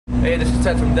Hey, this is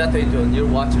Ted from Death Angel, and you're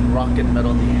watching Rock and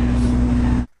Metal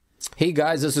News. Hey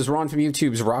guys, this is Ron from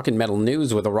YouTube's Rock and Metal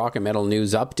News with a Rock and Metal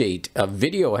News update. A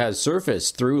video has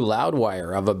surfaced through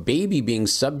Loudwire of a baby being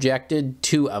subjected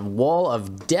to a wall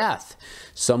of death.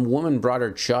 Some woman brought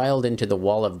her child into the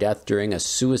wall of death during a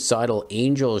Suicidal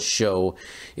Angels show.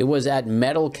 It was at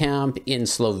Metalcamp in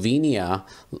Slovenia.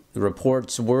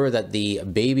 Reports were that the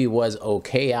baby was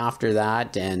okay after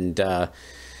that, and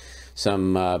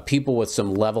some people with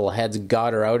some level heads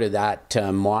got her out of that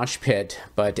mosh pit.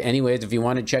 But anyways, if you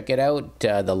want to check it out,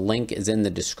 the link is in the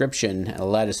description.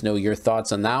 Let us know your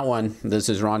thoughts on that one. This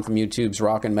is Ron from YouTube's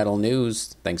Rock and Metal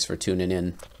News. Thanks for tuning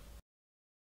in.